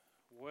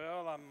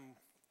I'm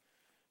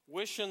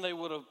wishing they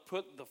would have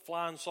put the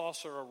flying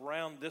saucer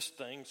around this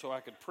thing so I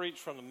could preach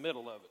from the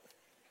middle of it.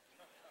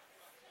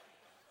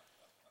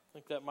 I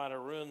think that might have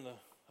ruined the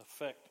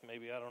effect,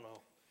 maybe, I don't know.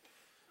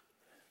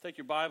 Take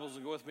your Bibles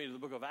and go with me to the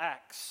book of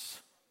Acts,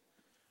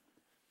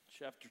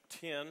 chapter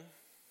 10.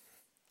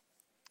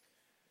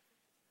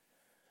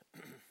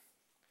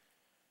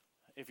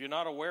 If you're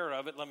not aware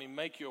of it, let me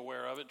make you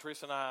aware of it.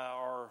 Teresa and I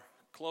are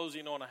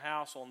closing on a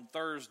house on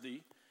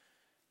Thursday,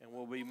 and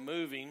we'll be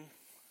moving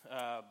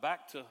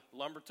back to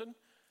Lumberton.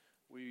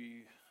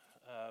 We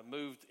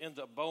moved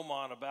into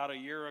Beaumont about a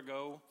year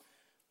ago.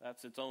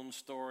 That's its own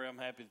story. I'm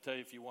happy to tell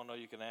you. If you want to know,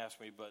 you can ask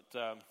me. But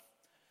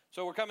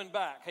so we're coming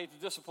back. Hate to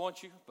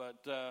disappoint you,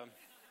 but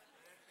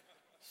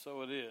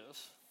so it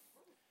is.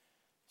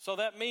 So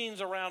that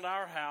means around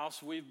our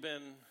house, we've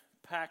been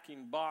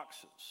packing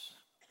boxes.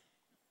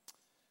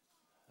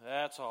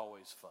 That's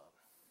always fun.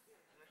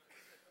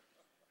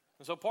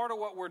 And so part of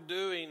what we're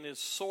doing is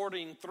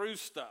sorting through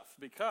stuff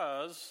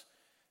because,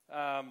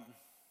 I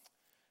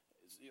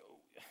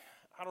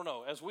don't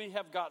know, as we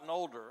have gotten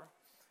older,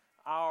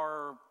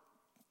 our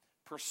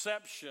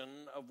perception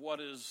of what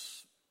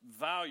is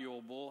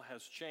valuable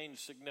has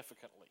changed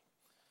significantly.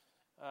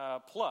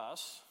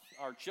 Plus,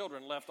 our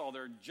children left all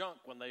their junk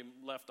when they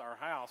left our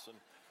house, and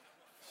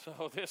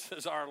so this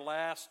is our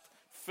last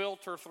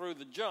filter through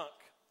the junk,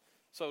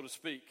 so to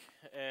speak.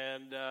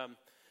 And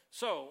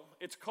so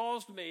it's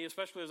caused me,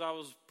 especially as I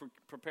was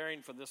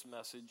preparing for this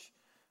message,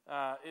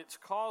 it's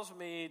caused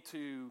me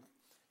to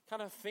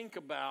kind of think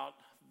about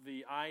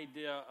the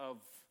idea of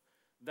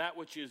that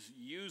which is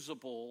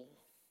usable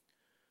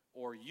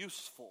or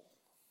useful.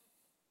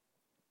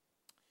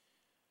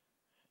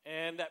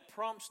 And that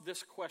prompts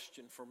this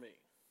question for me.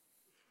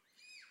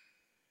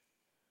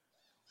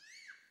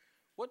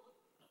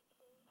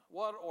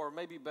 What, or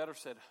maybe better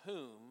said,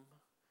 whom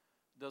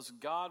does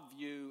God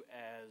view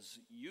as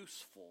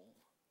useful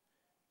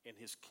in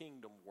his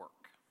kingdom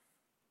work?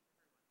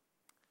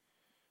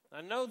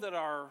 I know that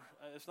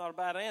it's not a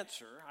bad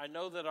answer. I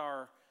know that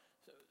our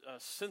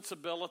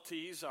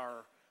sensibilities,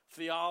 our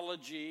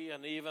theology,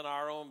 and even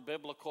our own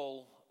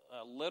biblical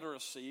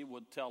literacy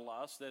would tell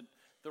us that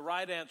the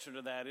right answer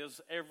to that is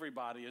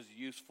everybody is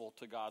useful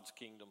to God's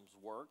kingdom's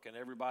work, and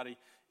everybody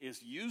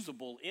is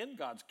usable in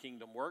God's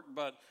kingdom work,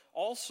 but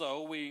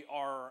also we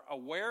are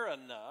aware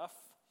enough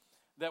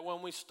that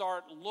when we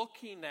start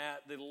looking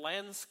at the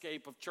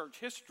landscape of church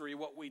history,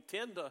 what we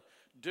tend to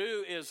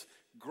do is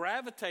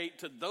gravitate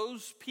to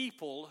those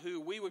people who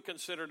we would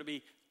consider to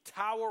be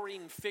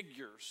towering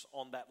figures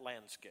on that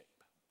landscape.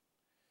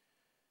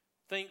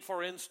 Think,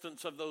 for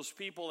instance, of those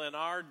people in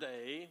our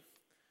day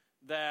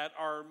that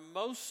are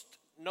most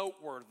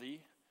noteworthy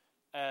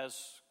as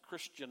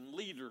Christian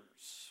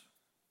leaders.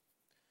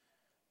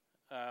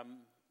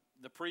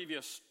 The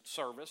previous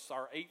service,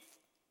 our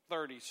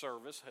 8:30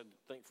 service, had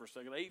to think for a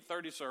second,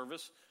 8:30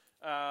 service,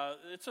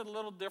 it's a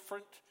little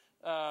different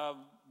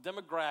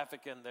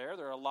demographic in there.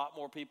 There are a lot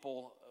more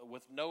people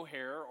with no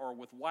hair or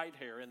with white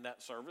hair in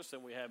that service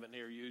than we have in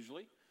here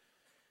usually.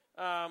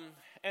 And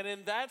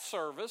in that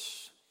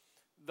service,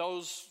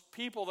 those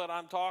people that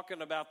I'm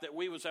talking about that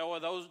we would say, oh,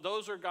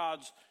 those are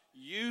God's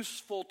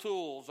useful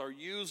tools or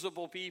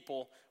usable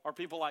people, are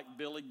people like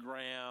Billy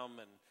Graham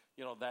and,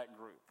 that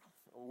group.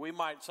 We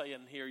might say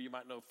in here, you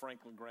might know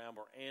Franklin Graham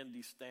or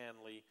Andy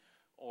Stanley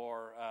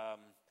or,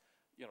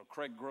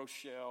 Craig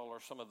Groeschel or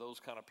some of those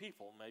kind of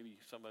people. Maybe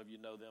some of you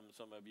know them and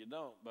some of you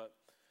don't. But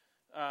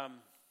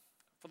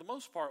for the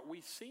most part,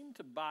 we seem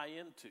to buy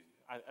into,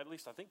 at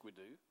least I think we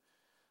do,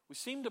 we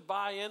seem to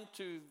buy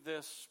into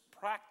this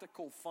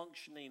practical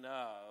functioning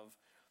of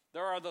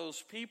there are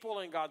those people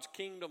in God's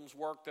kingdom's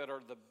work that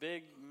are the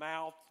big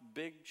mouth,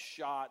 big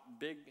shot,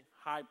 big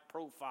high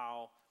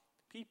profile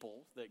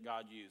people that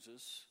God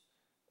uses.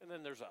 And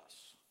then there's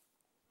us.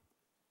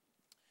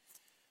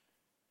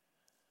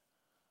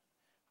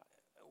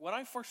 When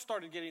I first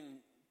started getting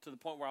to the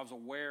point where I was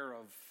aware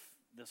of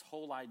this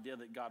whole idea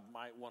that God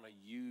might want to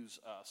use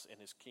us in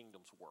his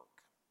kingdom's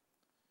work,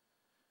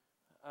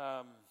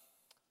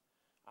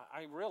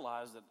 I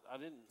realized that I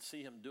didn't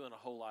see him doing a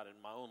whole lot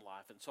in my own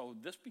life. And so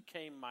this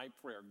became my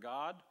prayer.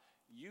 God,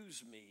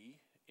 use me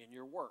in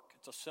your work.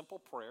 It's a simple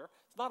prayer.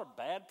 It's not a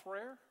bad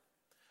prayer.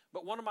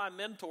 But one of my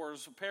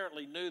mentors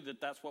apparently knew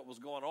that that's what was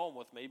going on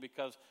with me,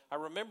 because I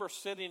remember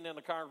sitting in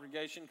a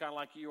congregation kind of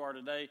like you are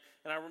today,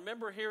 and I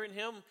remember hearing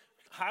him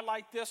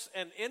highlight this,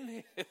 and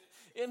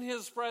in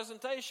his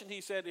presentation he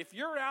said, if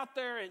you're out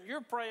there and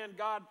you're praying,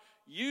 God,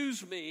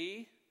 use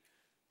me,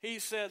 he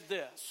said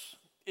this: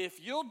 if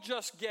you'll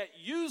just get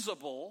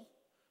usable,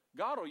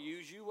 God will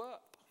use you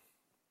up.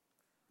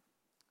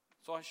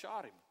 So I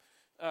shot him.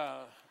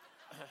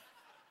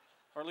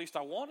 Or at least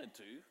I wanted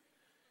to.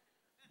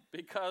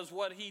 Because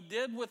what he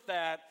did with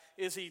that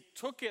is he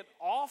took it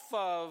off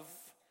of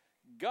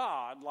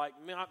God. Like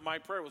my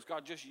prayer was,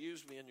 God, just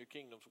use me in your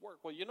kingdom's work.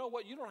 Well, you know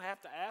what? You don't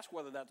have to ask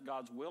whether that's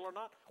God's will or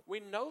not.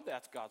 We know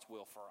that's God's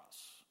will for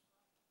us.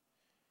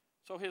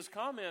 So his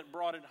comment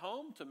brought it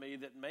home to me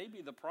that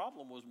maybe the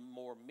problem was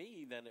more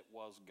me than it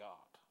was God.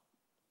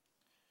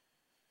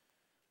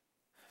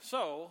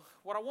 So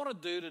what I want to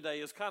do today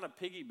is kind of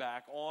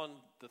piggyback on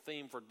the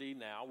theme for D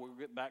Now. We'll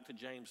get back to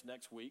James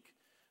next week.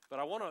 But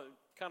I want to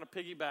kind of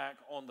piggyback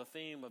on the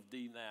theme of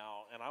D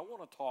Now. And I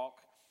want to talk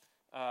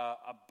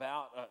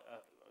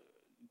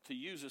to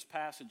use this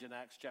passage in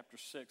Acts chapter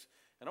 6.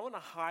 And I want to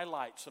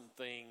highlight some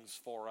things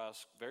for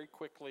us very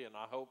quickly. And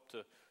I hope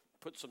to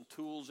put some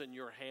tools in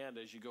your hand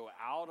as you go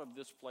out of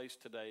this place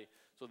today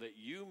so that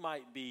you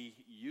might be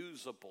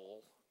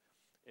usable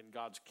in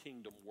God's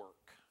kingdom work.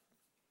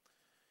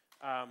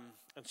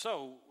 And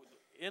so,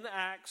 in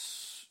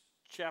Acts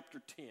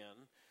chapter 10,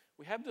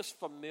 we have this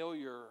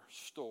familiar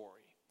story.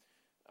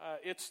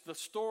 It's the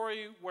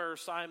story where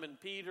Simon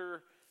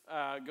Peter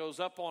goes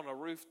up on a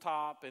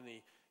rooftop and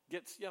he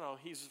gets,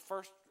 he's the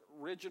first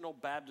original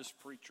Baptist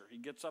preacher. He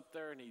gets up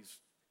there and he's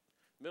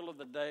middle of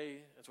the day,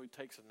 and so he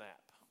takes a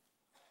nap.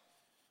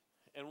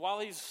 And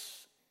while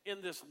he's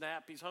in this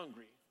nap, he's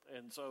hungry.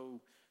 And so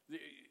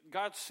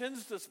God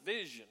sends this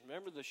vision.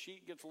 Remember, the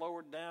sheet gets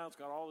lowered down. It's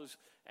got all these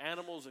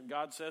animals, and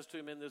God says to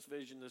him in this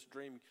vision, this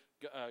dream,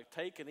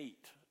 take and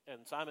eat.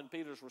 And Simon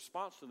Peter's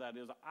response to that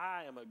is,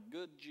 I am a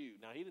good Jew.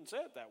 Now, he didn't say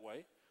it that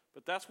way,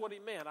 but that's what he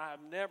meant.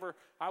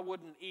 I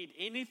wouldn't eat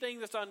anything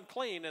that's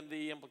unclean, and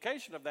the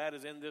implication of that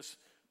is in this,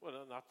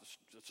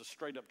 it's a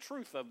straight up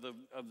truth of the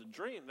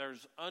dream.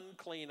 There's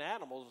unclean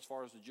animals as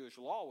far as the Jewish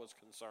law was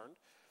concerned.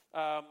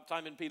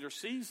 Simon Peter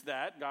sees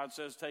that. God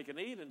says, take and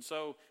eat. And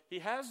so he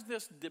has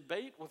this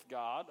debate with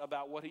God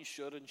about what he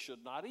should and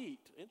should not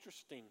eat.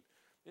 Interesting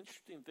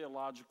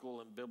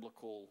theological and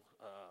biblical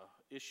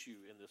issue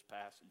in this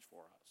passage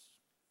for us.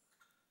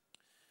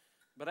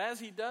 But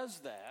as he does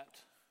that,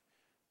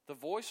 the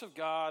voice of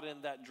God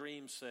in that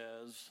dream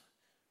says,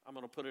 I'm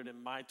going to put it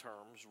in my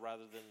terms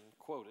rather than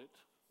quote it.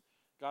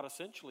 God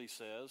essentially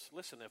says,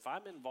 listen, if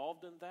I'm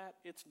involved in that,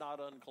 it's not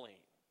unclean.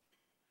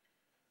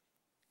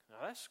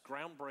 Now, that's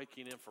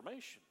groundbreaking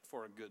information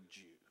for a good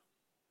Jew.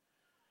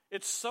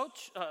 It's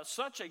such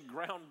a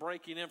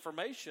groundbreaking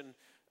information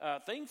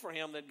thing for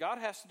him that God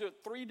has to do it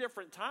 3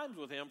 different times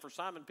with him for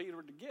Simon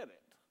Peter to get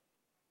it.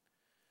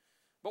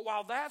 But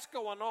while that's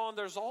going on,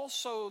 there's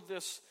also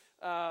this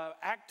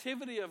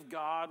activity of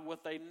God with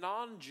a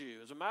non-Jew.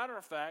 As a matter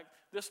of fact,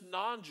 this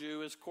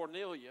non-Jew is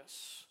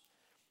Cornelius.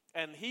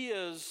 And he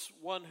is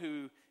one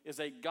who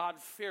is a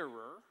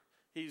God-fearer.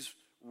 He's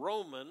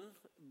Roman.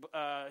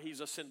 He's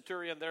a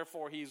centurion,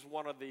 therefore he's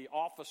one of the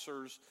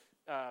officers,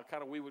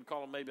 we would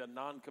call him maybe a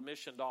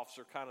non-commissioned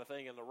officer kind of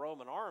thing in the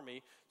Roman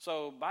army.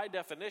 So by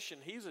definition,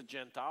 he's a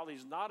Gentile.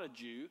 He's not a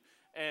Jew.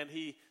 And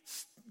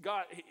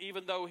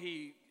even though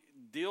he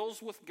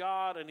deals with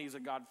God and he's a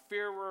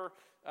God-fearer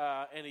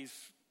and he's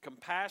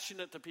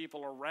compassionate to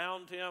people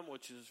around him,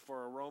 which is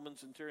for a Roman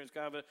centurion,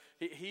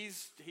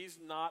 he's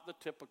not the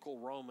typical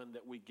Roman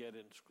that we get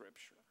in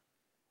Scripture.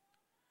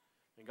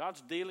 And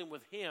God's dealing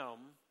with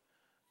him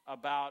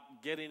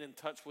about getting in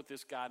touch with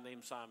this guy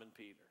named Simon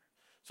Peter.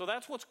 So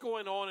that's what's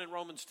going on in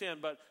Romans 10.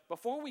 But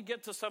before we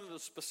get to some of the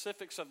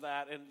specifics of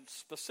that, and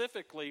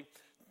specifically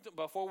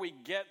before we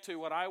get to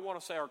what I want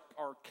to say are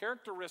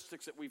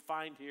characteristics that we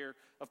find here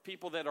of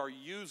people that are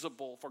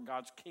usable for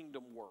God's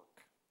kingdom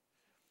work.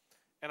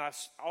 And I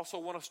also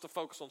want us to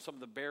focus on some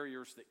of the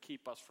barriers that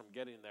keep us from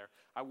getting there.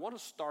 I want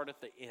to start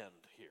at the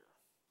end here.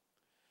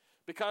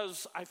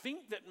 Because I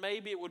think that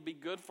maybe it would be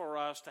good for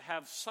us to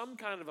have some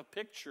kind of a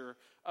picture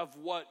of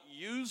what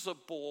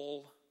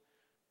usable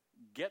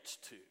gets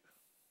to.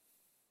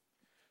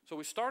 So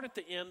we start at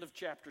the end of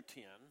chapter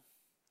 10.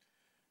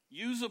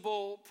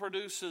 Usable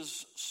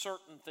produces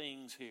certain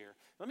things here.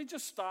 Let me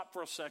just stop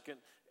for a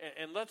second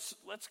and let's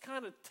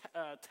kind of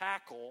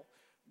tackle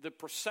the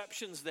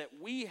perceptions that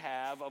we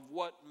have of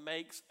what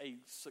makes a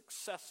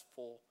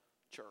successful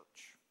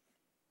church.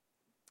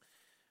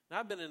 Now,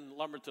 I've been in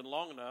Lumberton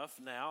long enough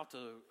now to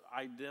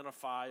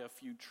identify a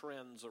few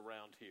trends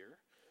around here.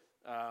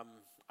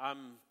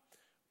 I'm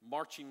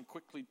marching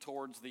quickly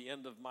towards the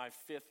end of my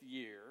 5th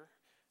year.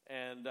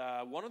 And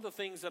one of the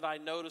things that I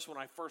noticed when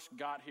I first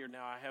got here,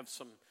 now I have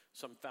some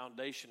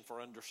foundation for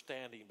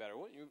understanding better.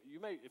 You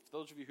may, if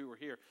those of you who were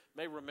here,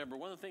 may remember,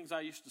 one of the things I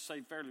used to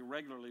say fairly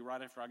regularly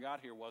right after I got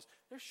here was,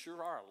 there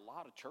sure are a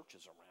lot of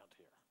churches around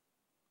here.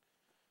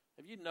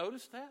 Have you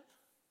noticed that?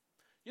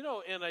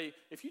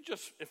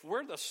 If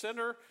we're the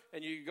center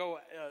and you go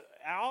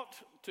out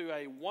to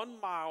a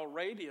 1-mile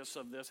radius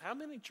of this, how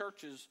many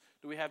churches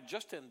do we have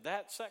just in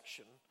that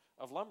section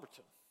of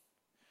Lumberton?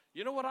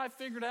 You know what I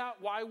figured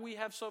out why we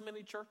have so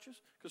many churches?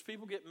 Because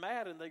people get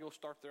mad and they go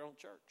start their own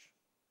church.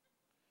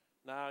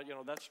 Now,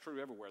 that's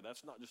true everywhere.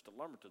 That's not just a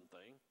Lumberton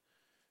thing.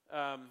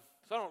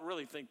 So I don't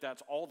really think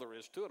that's all there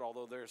is to it,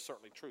 although there is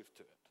certainly truth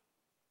to it.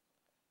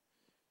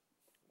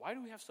 Why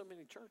do we have so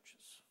many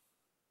churches?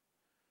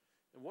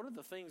 And one of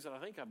the things that I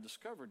think I've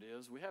discovered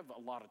is we have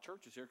a lot of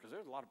churches here because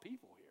there's a lot of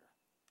people here.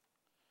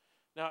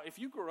 Now, if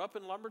you grew up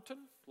in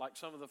Lumberton, like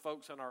some of the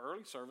folks in our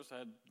early service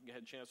had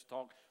a chance to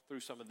talk through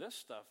some of this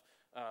stuff,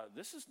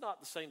 this is not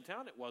the same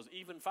town it was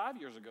even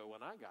 5 years ago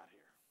when I got here.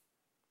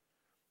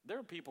 There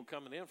are people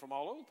coming in from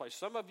all over the place.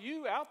 Some of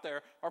you out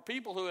there are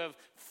people who have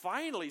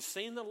finally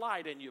seen the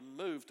light and you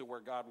moved to where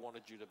God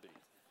wanted you to be.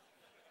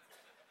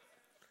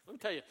 Let me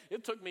tell you,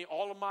 it took me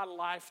all of my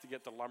life to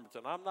get to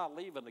Lumberton. I'm not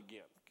leaving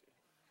again.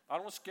 I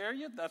don't want to scare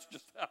you. That's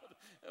just how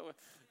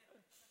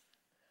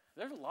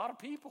there's a lot of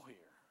people here.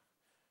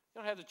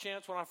 I had the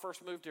chance when I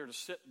first moved here to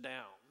sit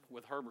down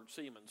with Herbert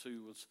Siemens,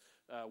 who was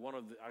one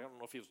of the, I don't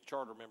know if he was a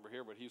charter member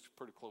here, but he's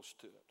pretty close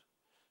to it.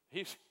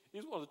 He's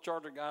one of the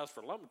charter guys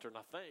for Lumberton,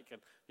 I think. And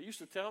he used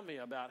to tell me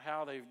about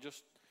how they've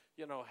just,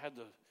 had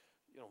to,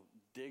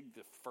 dig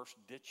the first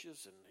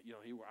ditches. And,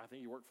 I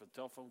think he worked for the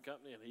telephone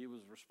company, and he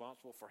was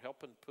responsible for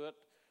helping put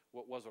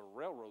what was a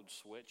railroad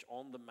switch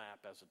on the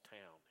map as a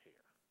town here.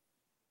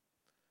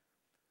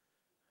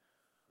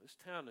 This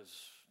town is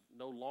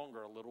no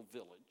longer a little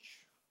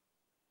village.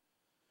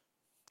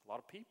 A lot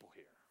of people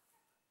here.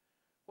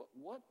 What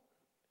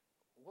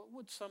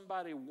would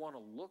somebody want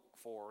to look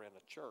for in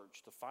a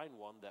church to find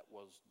one that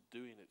was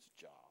doing its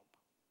job?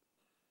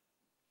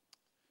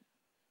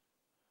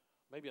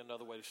 Maybe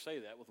another way to say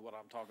that with what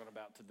I'm talking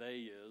about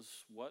today is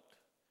what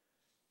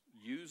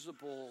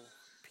usable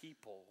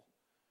people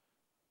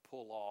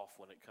pull off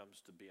when it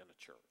comes to being a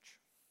church.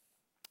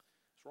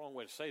 It's the wrong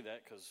way to say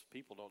that because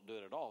people don't do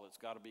it at all. It's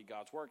got to be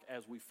God's work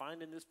as we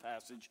find in this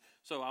passage.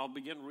 So I'll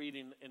begin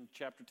reading in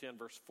chapter 10,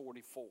 verse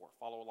 44.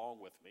 Follow along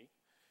with me.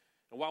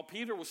 And while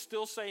Peter was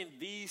still saying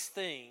these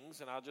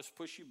things, and I'll just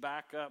push you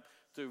back up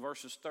to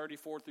verses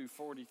 34 through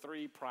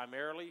 43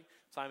 primarily,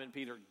 Simon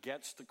Peter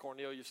gets to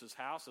Cornelius'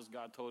 house as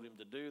God told him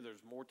to do.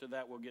 There's more to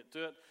that. We'll get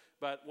to it.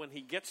 But when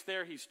he gets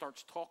there, he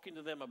starts talking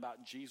to them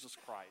about Jesus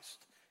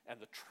Christ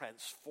and the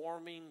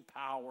transforming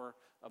power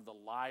of the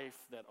life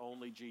that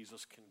only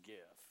Jesus can give.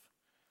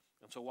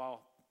 And so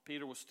while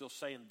Peter was still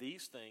saying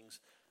these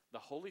things, the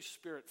Holy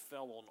Spirit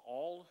fell on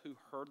all who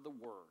heard the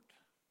word.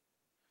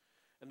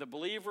 And the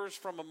believers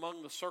from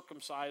among the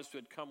circumcised who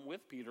had come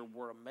with Peter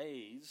were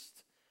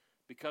amazed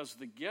because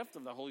the gift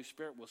of the Holy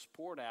Spirit was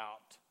poured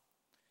out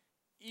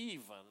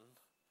even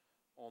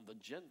on the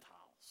Gentiles.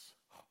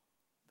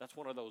 That's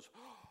one of those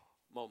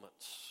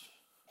moments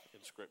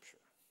in Scripture.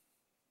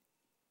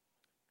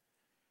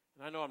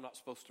 And I know I'm not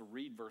supposed to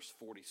read verse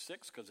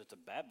 46 because it's a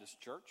Baptist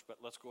church, but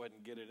let's go ahead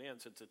and get it in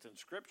since it's in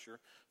Scripture.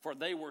 For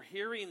they were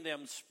hearing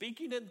them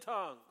speaking in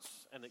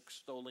tongues and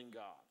extolling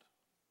God.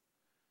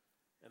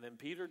 And then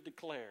Peter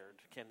declared,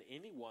 can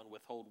anyone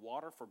withhold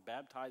water for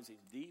baptizing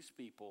these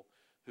people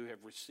who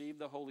have received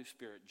the Holy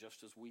Spirit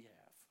just as we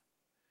have?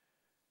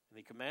 And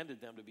he commanded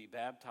them to be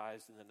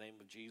baptized in the name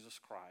of Jesus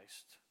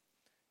Christ.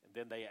 And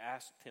then they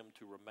asked him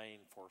to remain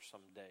for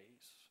some days.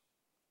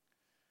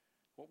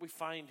 What we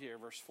find here,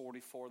 verse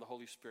 44, the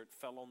Holy Spirit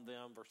fell on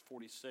them. Verse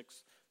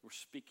 46, they were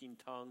speaking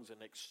tongues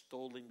and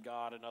extolling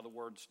God. In other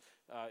words,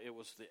 it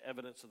was the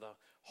evidence of the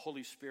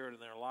Holy Spirit in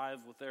their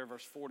lives. With there,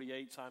 verse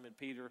 48, Simon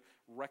Peter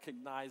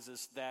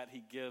recognizes that.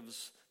 He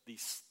gives the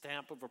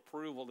stamp of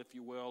approval, if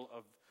you will,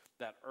 of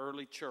that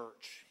early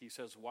church. He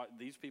says,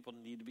 these people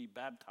need to be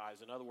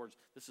baptized. In other words,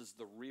 this is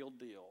the real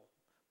deal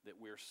that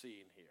we're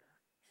seeing here.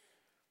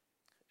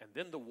 And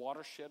then the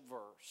watershed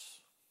verse.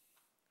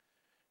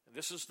 And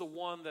this is the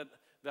one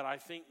that I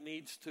think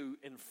needs to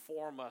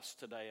inform us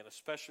today, and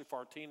especially for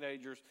our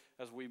teenagers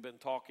as we've been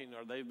talking,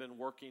 or they've been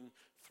working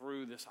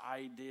through this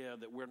idea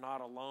that we're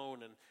not alone,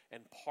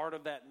 and part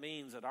of that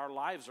means that our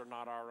lives are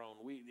not our own.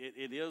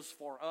 It is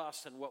for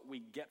us and what we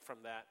get from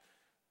that.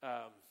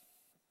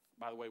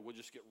 By the way, we'll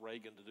just get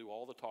Reagan to do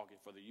all the talking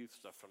for the youth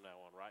stuff from now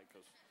on, right?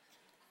 Because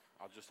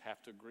I'll just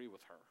have to agree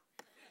with her.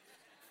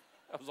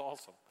 That was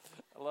awesome.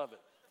 I love it.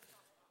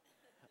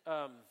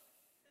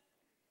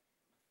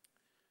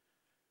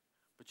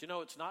 But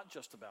it's not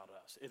just about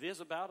us. It is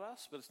about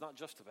us, but it's not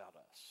just about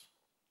us.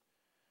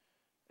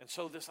 And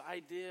so this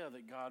idea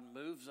that God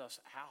moves us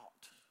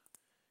out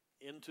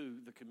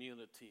into the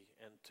community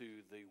and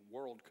to the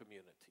world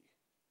community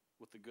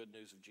with the good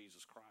news of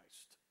Jesus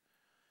Christ,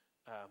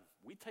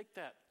 we take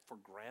that for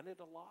granted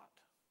a lot.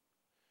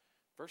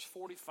 Verse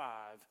 45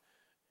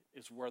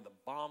 is where the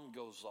bomb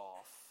goes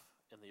off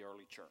in the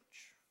early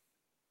church.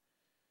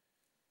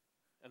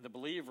 And the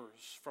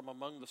believers from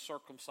among the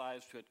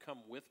circumcised who had come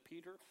with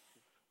Peter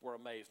were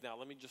amazed. Now,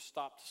 let me just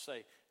stop to say,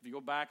 if you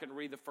go back and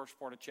read the first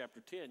part of chapter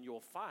 10, you'll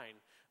find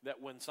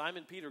that when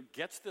Simon Peter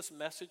gets this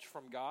message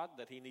from God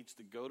that he needs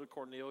to go to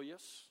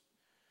Cornelius,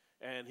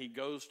 and he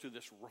goes to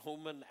this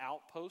Roman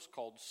outpost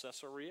called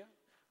Caesarea,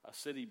 a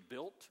city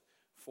built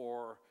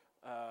for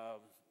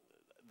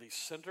the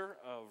center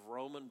of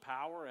Roman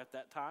power at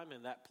that time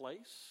in that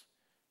place.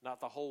 Not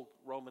the whole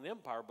Roman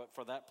Empire, but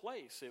for that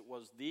place. It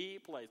was the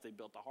place. They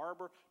built a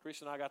harbor.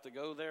 Teresa and I got to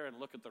go there and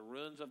look at the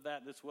ruins of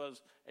that. This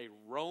was a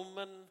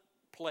Roman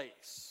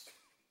place.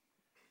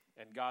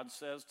 And God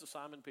says to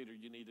Simon Peter,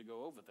 you need to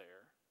go over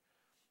there.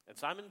 And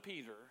Simon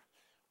Peter,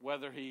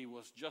 whether he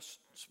was just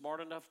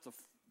smart enough to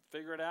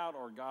figure it out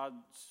or God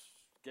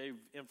gave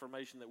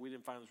information that we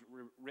didn't find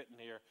written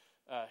here,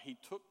 he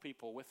took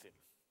people with him,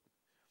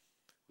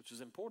 which is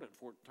important,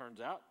 for it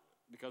turns out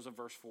because of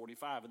verse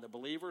 45. And the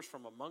believers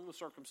from among the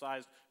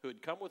circumcised who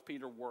had come with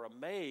Peter were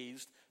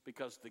amazed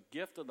because the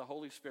gift of the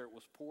Holy Spirit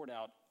was poured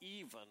out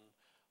even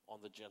on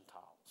the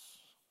Gentiles.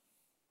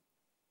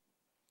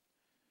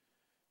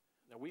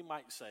 Now we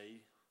might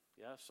say,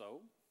 yeah,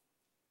 so?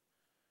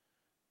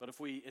 But if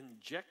we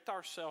inject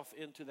ourselves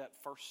into that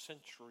first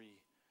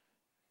century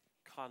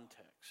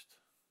context,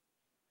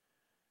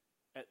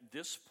 at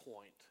this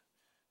point,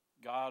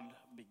 God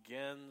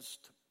begins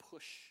to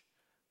push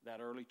that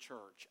early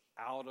church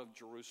out of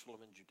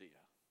Jerusalem and Judea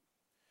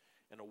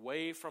and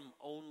away from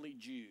only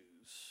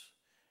Jews,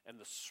 and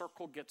the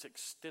circle gets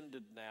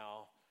extended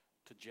now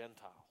to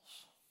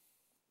Gentiles.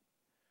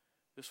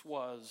 This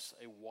was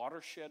a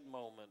watershed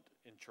moment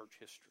in church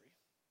history.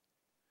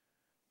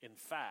 In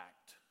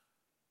fact,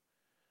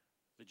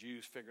 the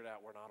Jews figured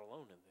out we're not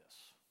alone in this.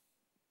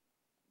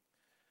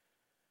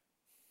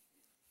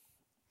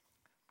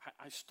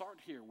 I start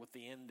here with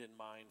the end in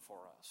mind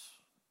for us.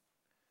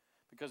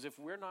 Because if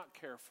we're not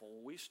careful,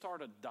 we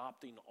start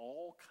adopting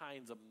all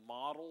kinds of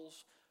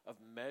models of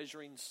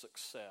measuring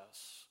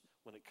success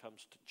when it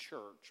comes to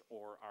church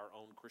or our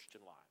own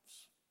Christian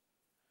lives.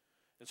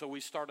 And so we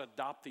start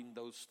adopting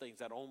those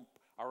things,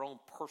 our own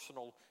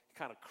personal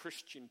kind of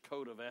Christian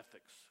code of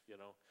ethics. You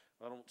know,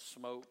 I don't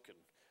smoke and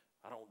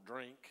I don't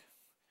drink.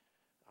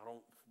 I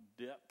don't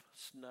dip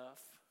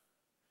snuff.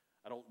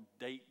 I don't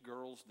date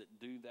girls that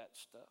do that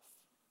stuff.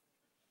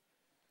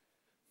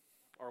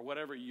 Or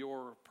whatever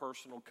your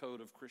personal code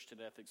of Christian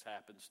ethics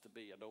happens to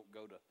be. I don't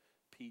go to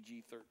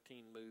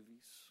PG-13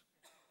 movies.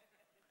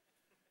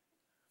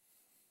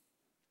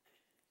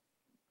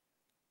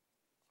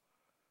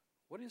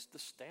 What is the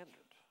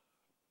standard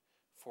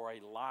for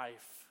a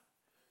life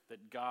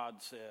that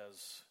God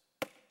says,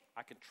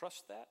 I can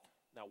trust that?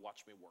 Now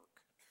watch me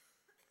work.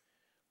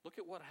 Look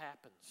at what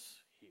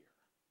happens here.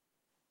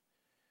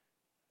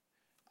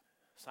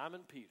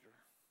 Simon Peter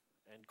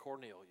and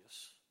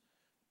Cornelius,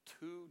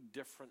 two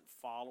different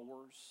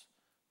followers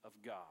of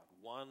God.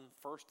 One,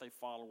 first a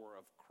follower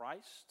of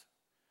Christ.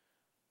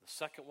 The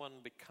second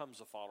one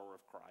becomes a follower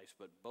of Christ,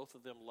 but both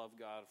of them love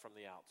God from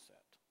the outset.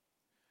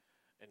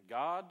 And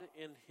God,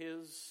 in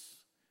his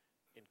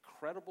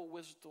incredible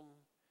wisdom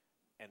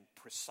and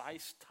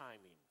precise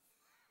timing,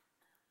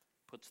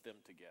 puts them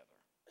together.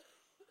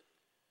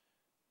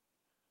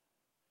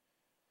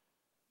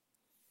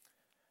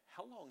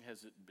 How long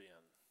has it been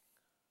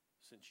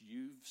since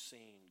you've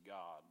seen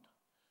God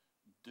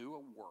do a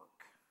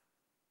work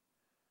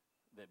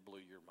that blew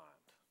your mind?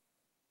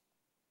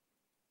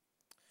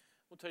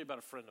 I'll tell you about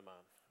a friend of mine.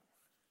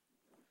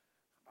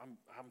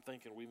 I'm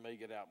thinking we may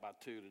get out by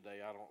 2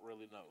 today. I don't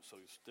really know, so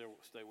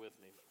stay with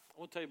me. I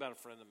want to tell you about a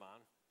friend of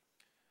mine.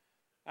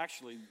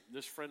 Actually,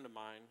 this friend of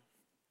mine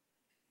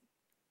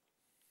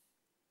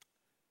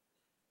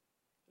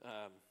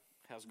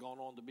has gone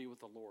on to be with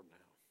the Lord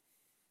now.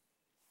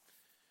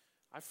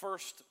 I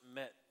first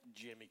met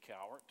Jimmy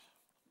Cowart.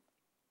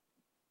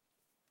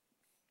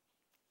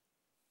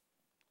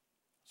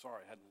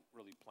 Sorry, I hadn't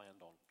really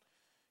planned on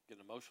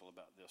getting emotional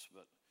about this,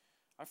 but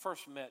I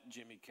first met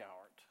Jimmy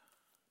Cowart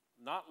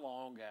not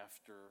long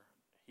after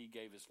he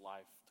gave his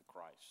life to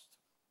Christ.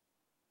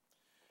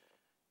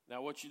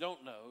 Now, what you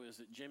don't know is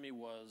that Jimmy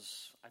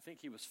I think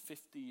he was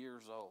 50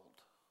 years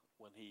old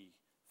when he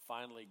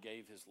finally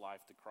gave his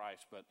life to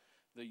Christ, but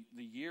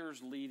the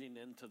years leading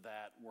into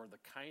that were the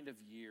kind of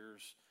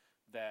years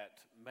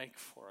that make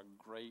for a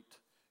great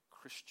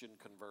Christian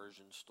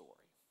conversion story.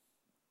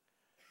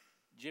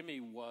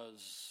 Jimmy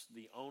was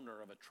the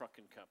owner of a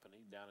trucking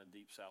company down in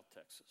Deep South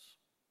Texas.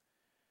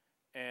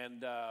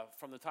 And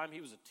from the time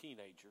he was a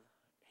teenager,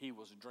 he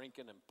was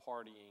drinking and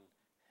partying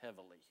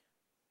heavily.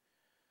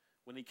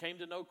 When he came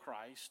to know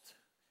Christ,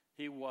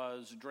 he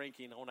was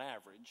drinking, on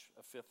average,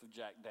 a fifth of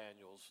Jack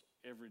Daniels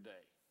every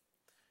day.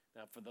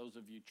 Now, for those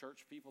of you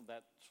church people,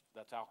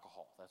 that's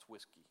alcohol. That's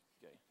whiskey,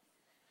 okay?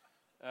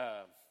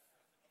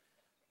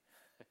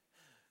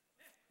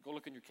 Go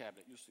look in your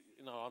cabinet. You'll see.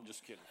 No, I'm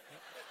just kidding.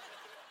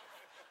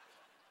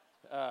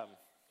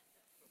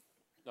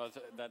 No,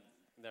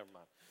 never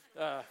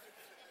mind.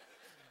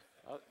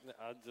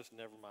 I just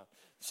never mind.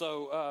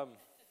 So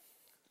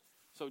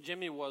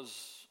Jimmy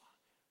was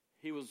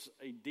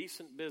a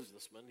decent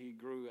businessman. He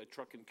grew a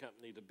trucking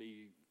company to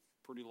be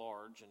pretty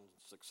large and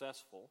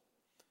successful,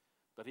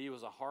 but he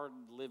was a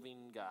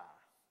hard-living guy.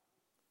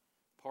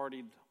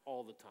 Partied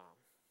all the time.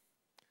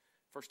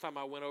 First time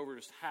I went over to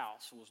his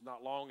house was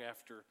not long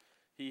after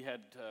he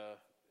had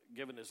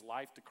given his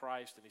life to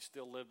Christ, and he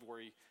still lived where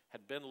he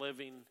had been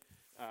living,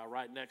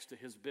 right next to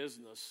his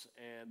business.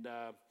 And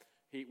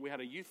we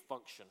had a youth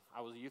function.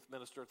 I was a youth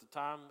minister at the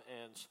time,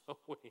 and so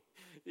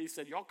he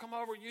said, y'all come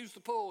over and use the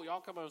pool.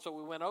 Y'all come over. So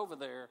we went over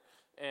there,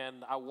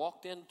 and I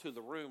walked into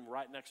the room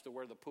right next to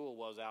where the pool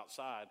was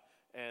outside,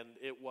 and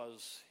it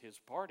was his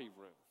party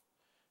room.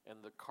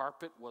 And the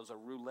carpet was a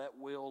roulette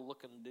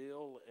wheel-looking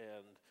deal,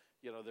 and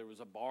there was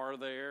a bar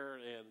there,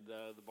 and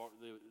the bar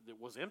it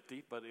was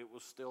empty, but it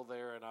was still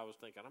there. And I was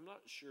thinking, I'm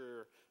not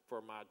sure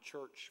for my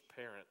church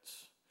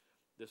parents,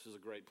 this is a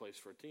great place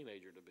for a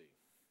teenager to be.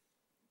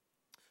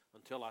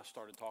 until I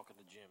started talking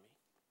to Jimmy.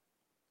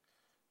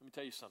 Let me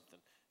tell you something.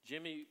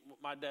 Jimmy,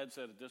 my dad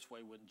said it this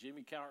way, when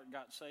Jimmy Cowart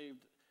got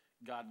saved,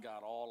 God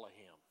got all of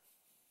him.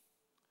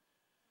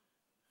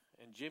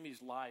 And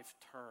Jimmy's life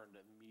turned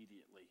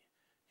immediately.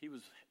 He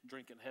was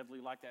drinking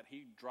heavily like that.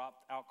 He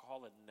dropped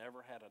alcohol and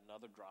never had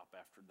another drop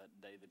after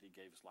that day that he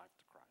gave his life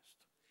to Christ.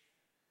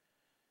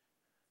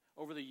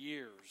 Over the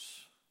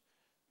years,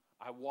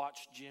 I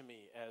watched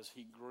Jimmy as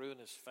he grew in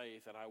his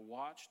faith, and I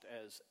watched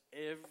as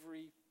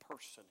every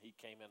person he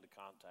came into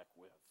contact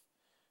with,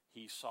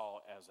 he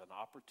saw as an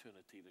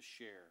opportunity to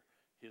share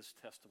his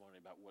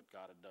testimony about what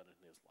God had done in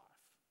his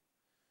life.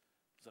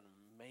 It was an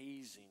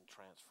amazing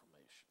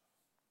transformation.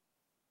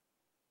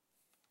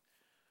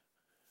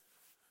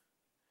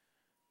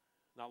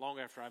 Not long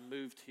after I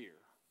moved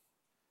here,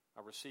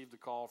 I received a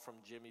call from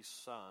Jimmy's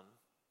son,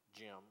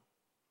 Jim,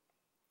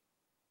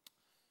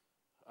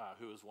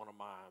 who is one of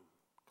my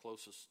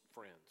closest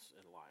friends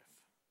in life.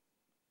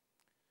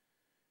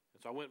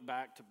 And so I went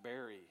back to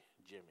bury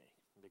Jimmy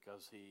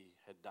because he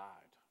had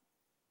died.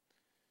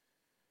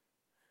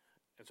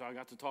 And so I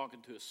got to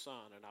talking to his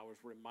son, and I was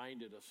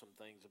reminded of some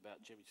things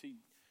about Jimmy. See,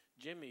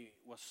 Jimmy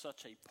was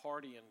such a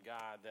partying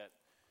guy that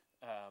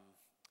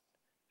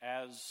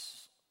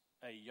as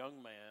a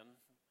young man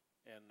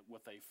and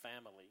with a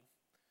family,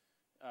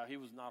 he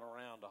was not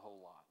around a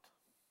whole lot.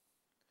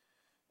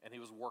 And he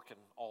was working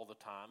all the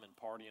time, and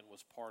partying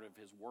was part of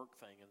his work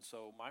thing. And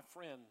so my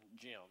friend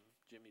Jim,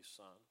 Jimmy's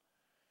son,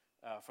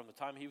 from the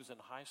time he was in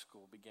high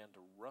school, began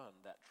to run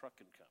that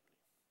trucking company.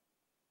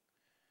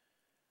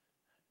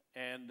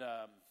 And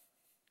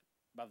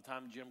by the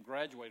time Jim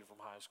graduated from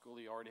high school,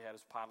 he already had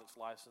his pilot's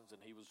license, and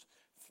he was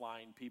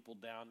flying people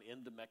down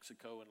into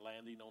Mexico and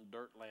landing on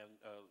dirt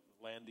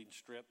landing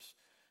strips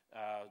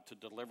to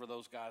deliver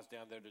those guys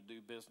down there to do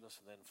business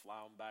and then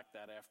fly them back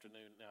that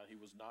afternoon. Now, he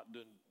was not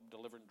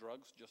delivering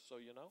drugs, just so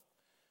you know.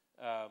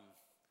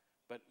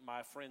 But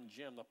my friend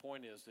Jim, the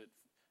point is that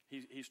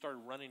he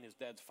started running his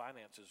dad's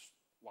finances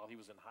while he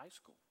was in high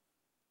school.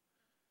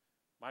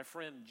 My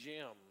friend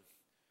Jim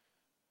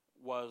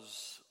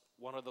was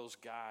one of those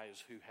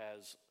guys who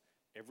has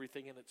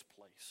everything in its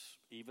place.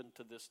 Even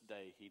to this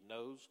day, he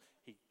knows,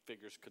 he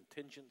figures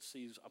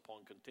contingencies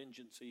upon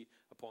contingency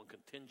upon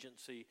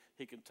contingency.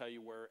 He can tell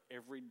you where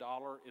every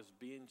dollar is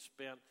being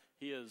spent.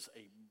 He is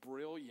a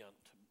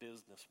brilliant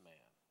businessman.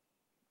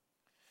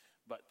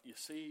 But you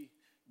see,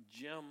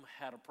 Jim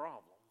had a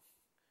problem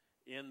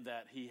in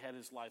that he had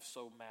his life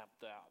so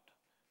mapped out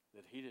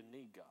that he didn't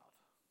need God.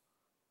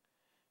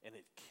 And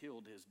it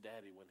killed his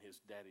daddy when his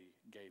daddy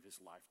gave his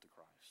life to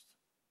Christ.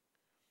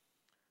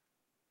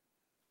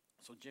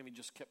 So Jimmy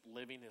just kept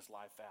living his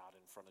life out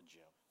in front of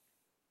Jim.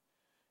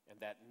 And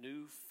that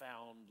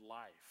newfound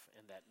life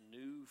and that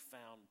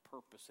newfound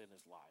purpose in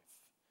his life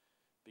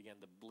began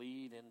to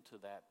bleed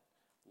into that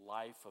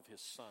life of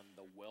his son,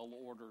 the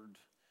well-ordered,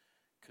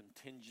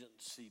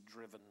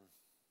 contingency-driven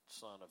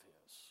son of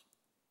his.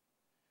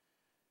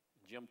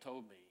 Jim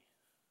told me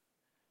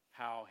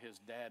how his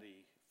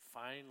daddy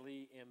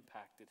finally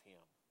impacted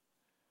him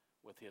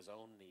with his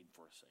own need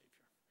for a Savior.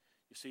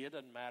 You see, it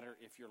doesn't matter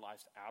if your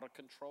life's out of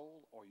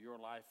control or your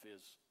life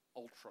is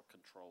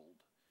ultra-controlled.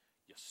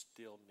 You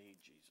still need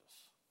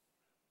Jesus.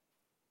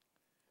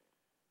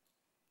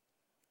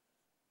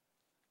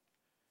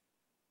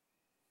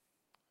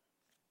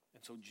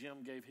 And so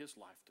Jim gave his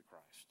life to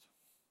Christ.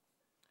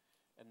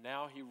 And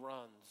now he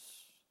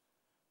runs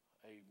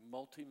a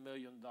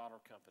multi-million-dollar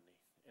company.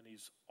 And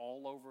he's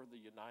all over the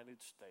United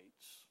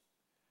States,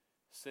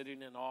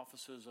 sitting in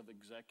offices of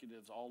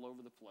executives all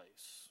over the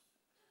place,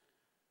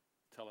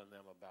 telling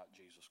them about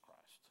Jesus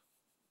Christ.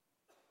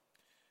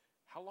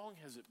 How long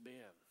has it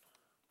been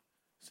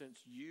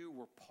since you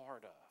were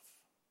part of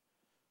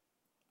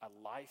a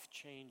life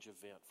change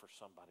event for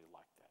somebody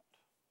like that?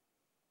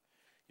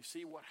 You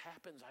see, what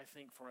happens, I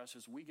think, for us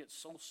is we get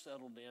so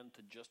settled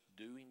into just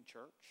doing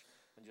church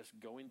and just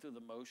going through the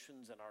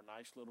motions in our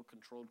nice little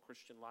controlled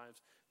Christian lives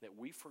that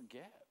we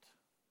forget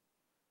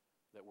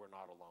that we're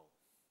not alone.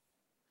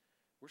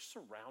 We're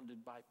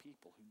surrounded by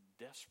people who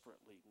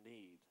desperately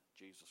need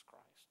Jesus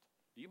Christ.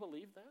 Do you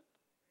believe that?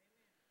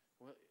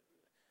 Well,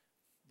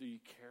 do you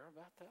care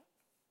about that?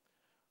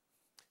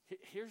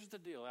 Here's the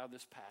deal out of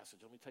this passage.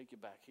 Let me take you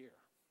back here.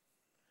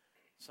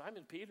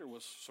 Simon Peter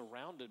was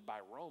surrounded by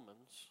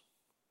Romans,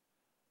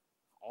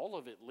 all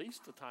of at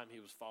least the time he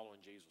was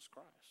following Jesus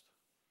Christ.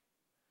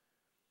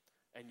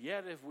 And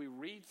yet, if we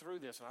read through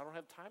this, and I don't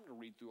have time to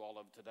read through all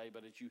of it today,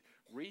 but as you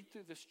read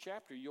through this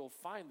chapter, you'll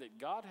find that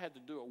God had to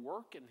do a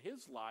work in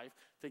his life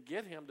to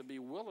get him to be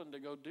willing to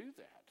go do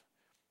that.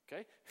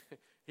 Okay?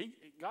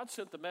 God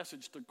sent the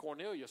message to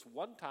Cornelius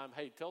one time,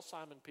 hey, tell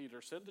Simon Peter,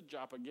 send to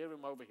Joppa, give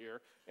him over here.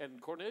 And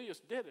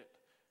Cornelius did it.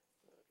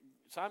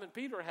 Simon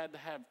Peter had to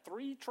have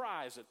 3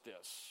 tries at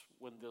this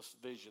when this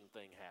vision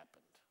thing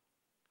happened.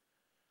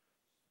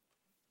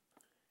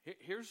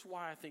 Here's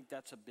why I think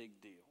that's a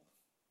big deal.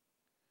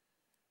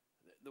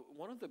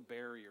 One of the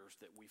barriers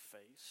that we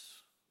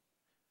face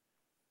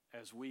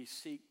as we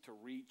seek to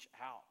reach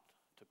out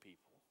to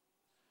people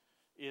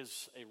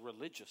is a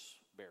religious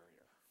barrier.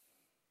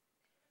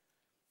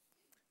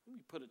 Let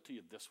me put it to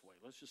you this way.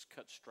 Let's just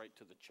cut straight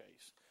to the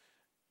chase.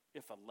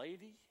 If a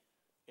lady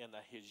in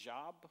a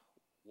hijab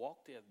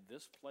walked in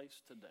this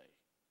place today,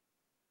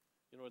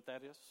 you know what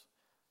that is?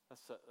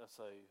 That's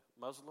a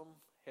Muslim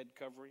head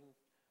covering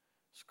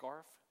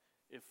scarf.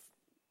 If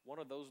one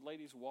of those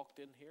ladies walked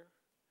in here,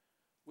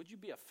 would you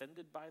be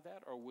offended by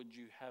that, or would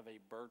you have a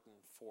burden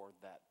for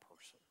that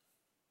person?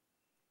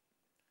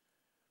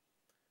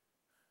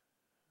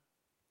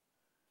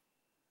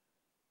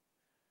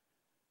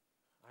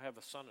 I have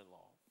a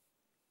son-in-law.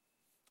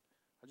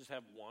 I just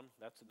have one.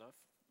 That's enough.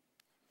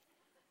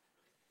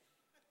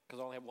 Because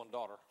I only have one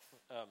daughter.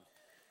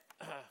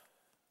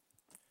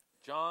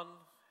 John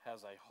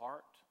has a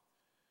heart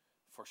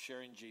for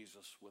sharing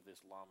Jesus with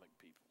Islamic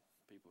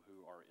people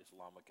who are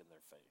Islamic in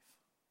their faith.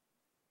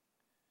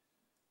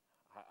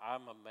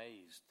 I'm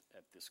amazed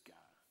at this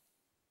guy.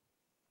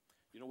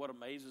 You know what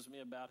amazes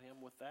me about him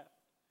with that?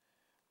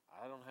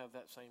 I don't have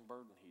that same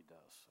burden he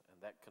does,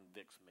 and that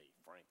convicts me,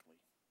 frankly.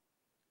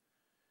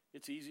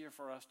 It's easier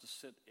for us to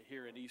sit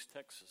here in East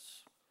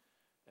Texas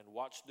and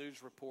watch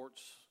news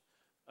reports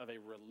of a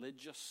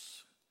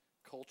religious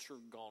culture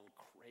gone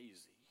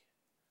crazy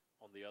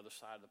on the other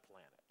side of the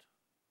planet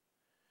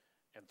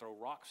and throw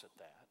rocks at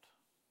that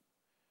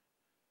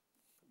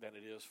than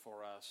it is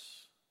for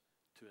us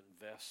to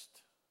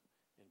invest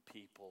in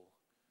people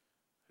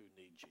who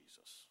need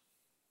Jesus.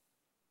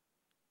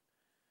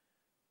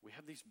 We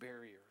have these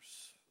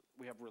barriers.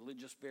 We have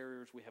religious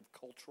barriers. We have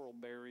cultural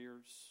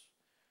barriers.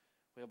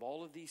 We have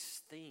all of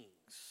these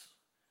things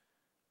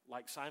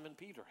like Simon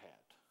Peter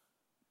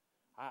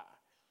had.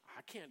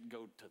 I can't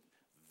go to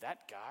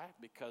that guy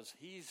because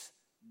he's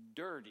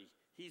dirty.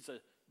 He's a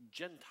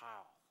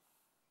Gentile.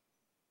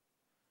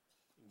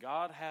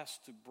 God has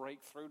to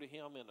break through to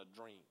him in a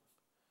dream.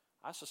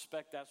 I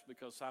suspect that's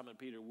because Simon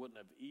Peter wouldn't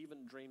have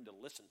even dreamed to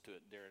listen to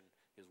it during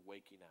his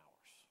waking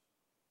hours.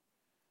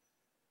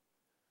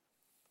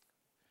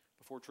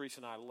 Before Teresa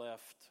and I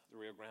left the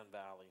Rio Grande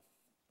Valley,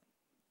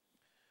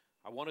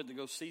 I wanted to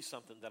go see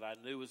something that I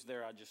knew was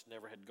there. I just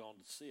never had gone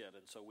to see it.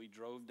 And so we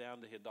drove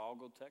down to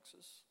Hidalgo,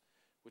 Texas,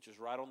 which is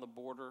right on the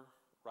border,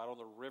 right on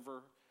the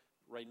river.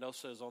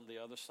 Reynosa is on the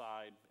other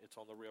side. It's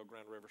on the Rio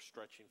Grande River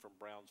stretching from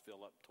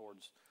Brownsville up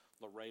towards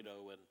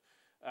Laredo. And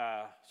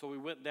so we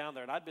went down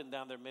there, and I'd been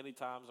down there many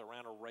times. I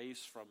ran a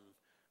race from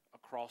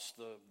across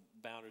the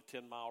boundary,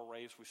 10-mile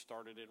race. We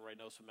started in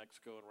Reynosa,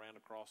 Mexico, and ran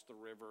across the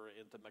river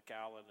into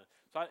McAllen.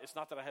 So it's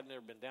not that I had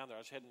never been down there.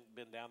 I just hadn't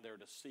been down there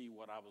to see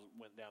what I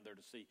went down there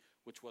to see,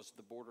 which was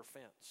the border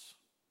fence.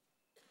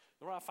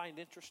 You know what I find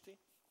interesting?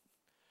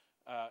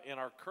 In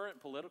our current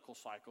political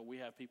cycle, we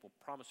have people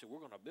promising we're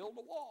going to build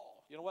a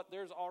wall. You know what?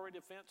 There's already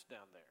a fence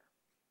down there.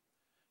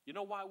 You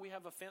know why we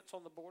have a fence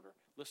on the border?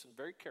 Listen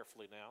very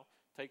carefully now.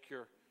 Take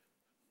your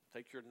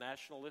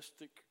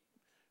nationalistic,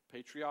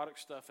 patriotic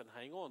stuff and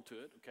hang on to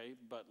it, okay?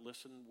 But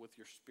listen with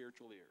your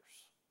spiritual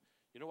ears.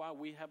 You know why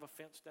we have a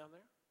fence down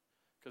there?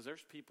 Because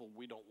there's people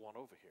we don't want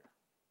over here.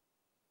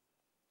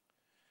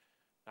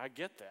 I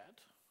get that,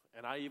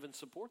 and I even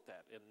support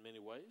that in many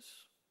ways.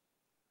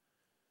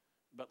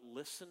 But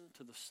listen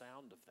to the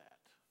sound of that.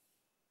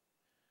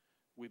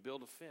 We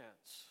build a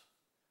fence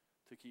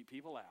to keep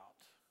people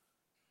out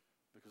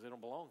because they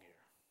don't belong here.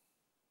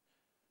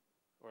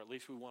 Or at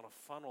least we want to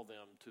funnel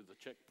them to the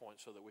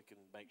checkpoint so that we can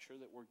make sure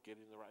that we're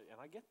getting the right.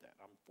 And I get that.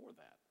 I'm for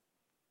that.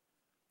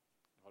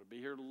 You ought to be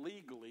here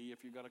legally.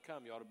 If you're going to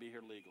come, you ought to be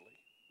here legally.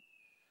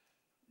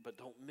 But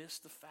don't miss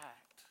the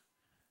fact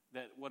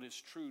that what is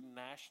true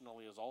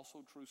nationally is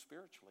also true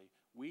spiritually.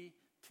 We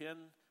tend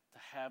to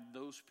have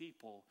those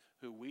people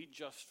who we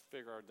just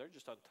figure they're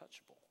just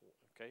untouchable.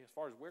 Okay? As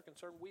far as we're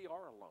concerned, we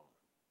are alone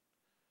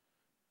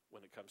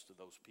when it comes to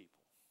those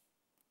people.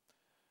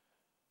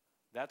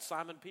 That's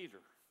Simon Peter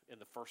in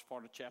the first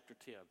part of chapter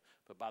 10.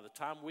 But by the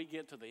time we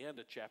get to the end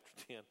of chapter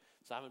 10,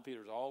 Simon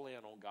Peter's all in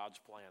on God's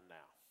plan now,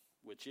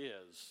 which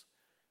is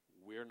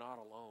we're not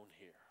alone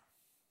here.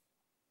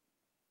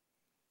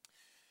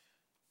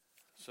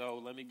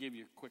 So let me give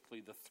you quickly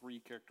the three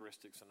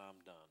characteristics and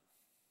I'm done.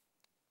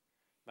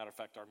 Matter of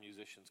fact, our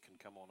musicians can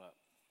come on up.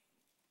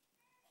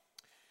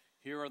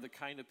 Here are the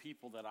kind of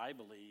people that I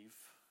believe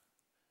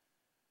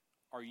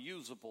are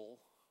usable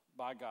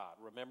by God.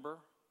 Remember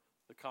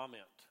the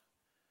comment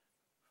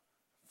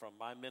from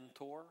my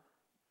mentor,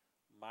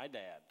 my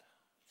dad.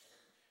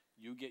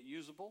 You get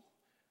usable,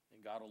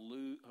 and God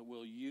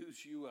will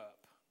use you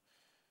up.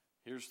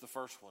 Here's the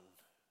first one.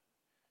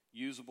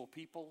 Usable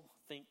people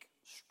think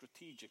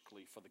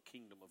strategically for the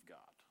kingdom of God.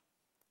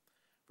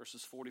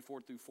 Verses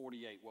 44 through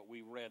 48, what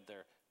we read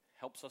there,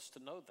 helps us to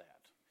know that.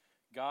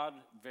 God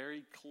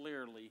very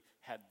clearly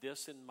had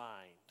this in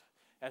mind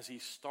as he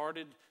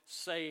started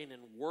saying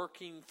and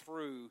working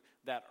through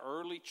that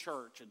early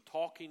church and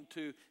talking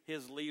to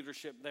his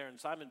leadership there. And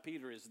Simon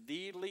Peter is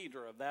the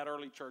leader of that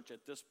early church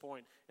at this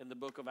point in the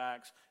book of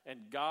Acts. And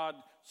God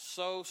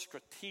so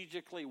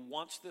strategically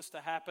wants this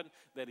to happen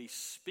that he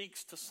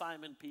speaks to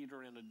Simon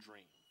Peter in a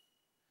dream.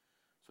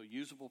 So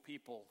usable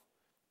people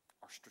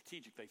are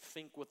strategic. They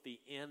think with the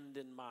end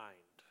in mind.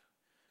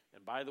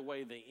 And by the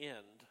way, the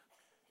end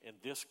in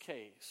this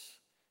case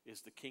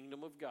is the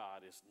kingdom of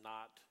God is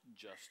not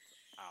just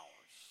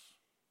ours.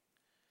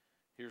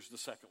 Here's the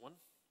second one.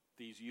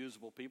 These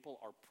usable people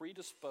are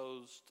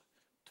predisposed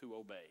to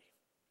obey.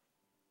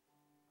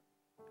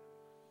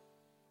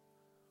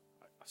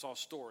 I saw a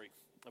story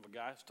of a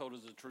guy, told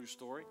us a true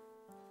story,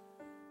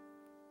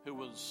 who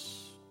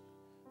was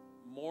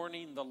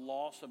mourning the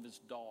loss of his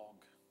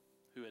dog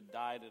who had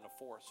died in a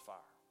forest fire.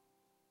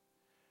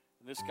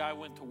 And this guy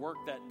went to work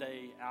that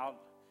day out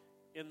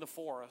in the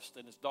forest,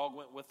 and his dog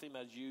went with him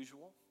as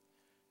usual.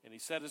 And he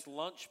set his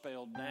lunch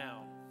pail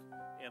down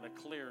in a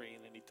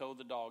clearing, and he told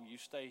the dog, "You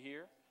stay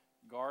here,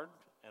 guard,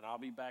 and I'll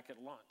be back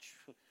at lunch."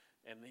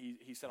 And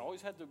he said, "I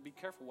always had to be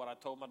careful what I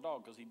told my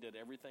dog because he did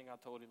everything I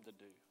told him to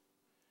do."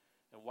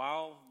 And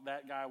while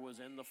that guy was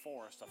in the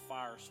forest, a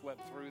fire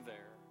swept through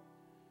there,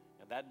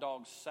 and that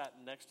dog sat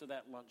next to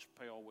that lunch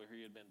pail where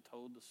he had been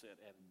told to sit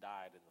and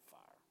died in the fire.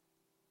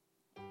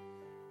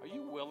 Are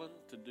you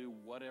willing to do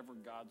whatever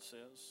God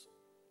says,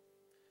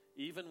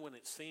 even when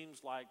it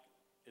seems like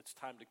it's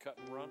time to cut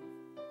and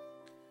run?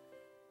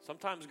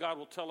 Sometimes God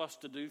will tell us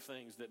to do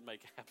things that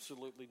make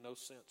absolutely no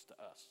sense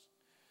to us.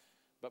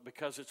 But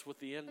because it's with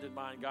the end in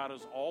mind, God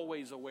is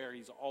always aware.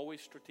 He's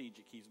always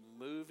strategic. He's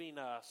moving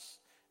us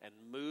and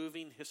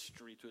moving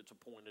history to its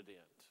appointed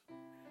end.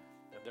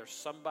 And there's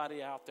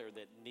somebody out there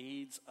that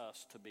needs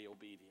us to be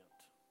obedient,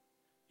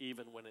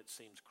 even when it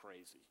seems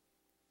crazy.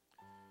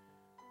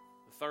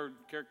 The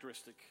third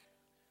characteristic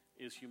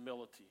is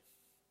humility.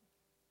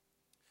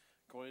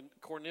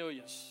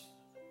 Cornelius,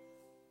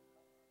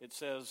 it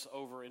says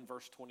over in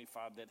verse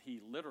 25 that he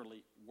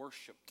literally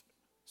worshiped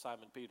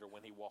Simon Peter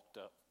when he walked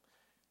up.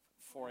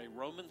 For a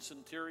Roman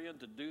centurion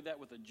to do that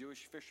with a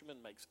Jewish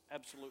fisherman makes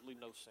absolutely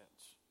no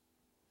sense.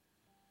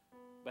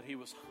 But he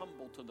was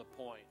humble to the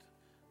point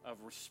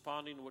of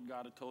responding to what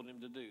God had told him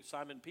to do.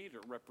 Simon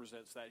Peter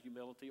represents that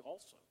humility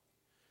also.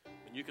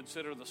 When you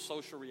consider the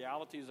social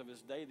realities of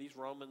his day, these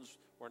Romans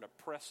were an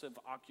oppressive,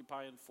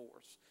 occupying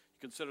force. You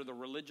consider the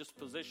religious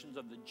positions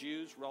of the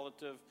Jews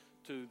relative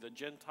to the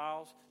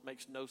Gentiles,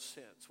 makes no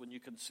sense. When you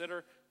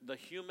consider the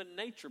human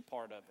nature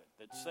part of it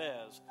that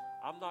says,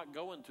 I'm not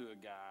going to a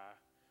guy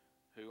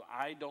who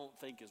I don't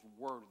think is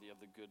worthy of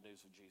the good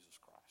news of Jesus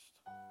Christ.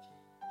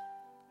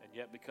 And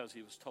yet because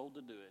he was told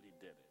to do it, he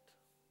did it.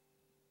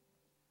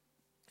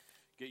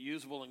 Get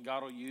usable and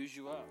God will use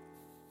you up.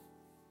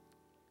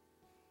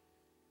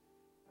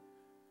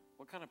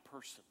 What kind of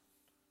person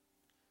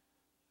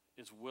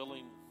is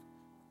willing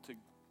to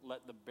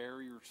let the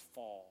barriers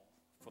fall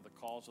for the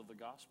cause of the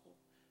gospel?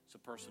 It's a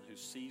person who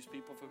sees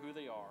people for who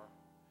they are,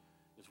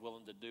 is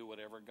willing to do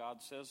whatever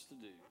God says to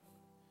do,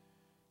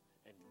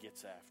 and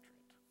gets after it.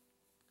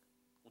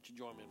 Won't you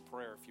join me in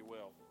prayer, if you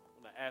will?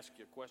 I'm going to ask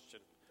you a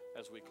question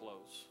as we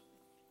close.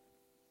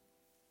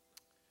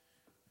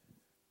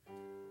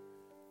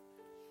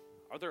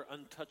 Are there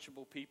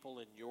untouchable people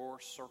in your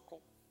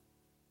circle?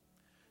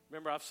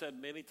 Remember, I've said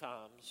many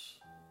times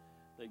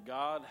that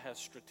God has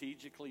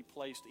strategically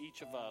placed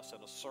each of us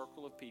in a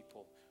circle of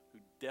people who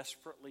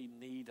desperately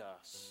need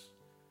us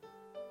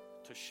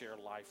to share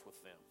life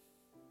with them.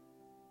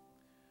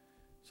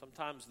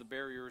 Sometimes the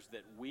barriers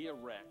that we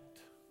erect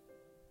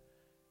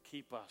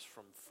keep us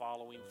from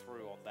following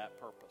through on that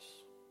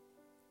purpose.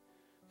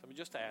 So let me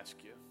just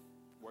ask you,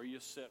 where you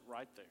sit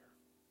right there,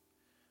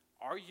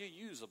 are you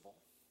usable?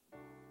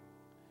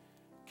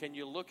 Can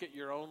you look at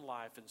your own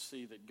life and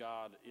see that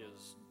God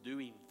is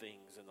doing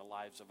things in the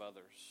lives of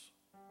others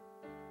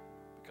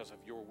because of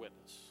your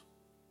witness?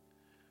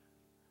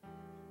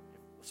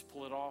 Let's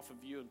pull it off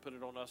of you and put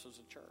it on us as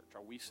a church.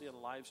 Are we seeing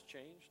lives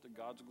change to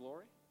God's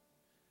glory?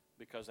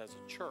 Because as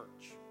a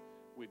church,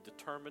 we've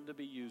determined to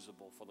be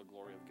usable for the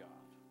glory of God.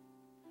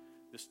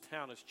 This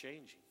town is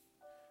changing.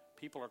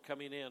 People are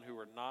coming in who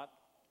are not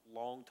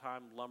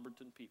long-time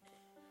Lumberton people.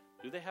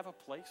 Do they have a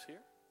place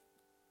here?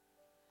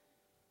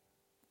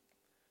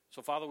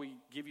 So, Father, we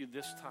give you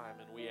this time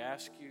and we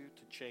ask you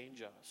to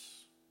change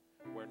us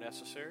where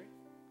necessary,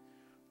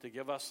 to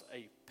give us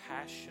a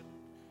passion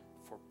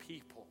for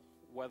people,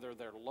 whether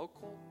they're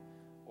local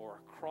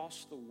or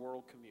across the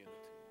world community.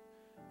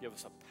 Give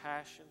us a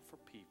passion for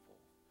people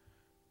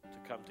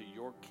to come to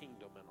your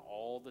kingdom and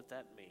all that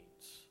that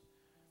means.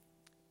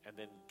 And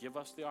then give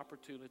us the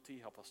opportunity,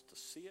 help us to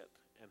see it,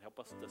 and help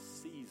us to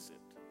seize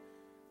it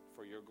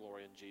for your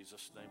glory. In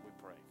Jesus' name we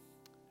pray.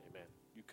 Amen. You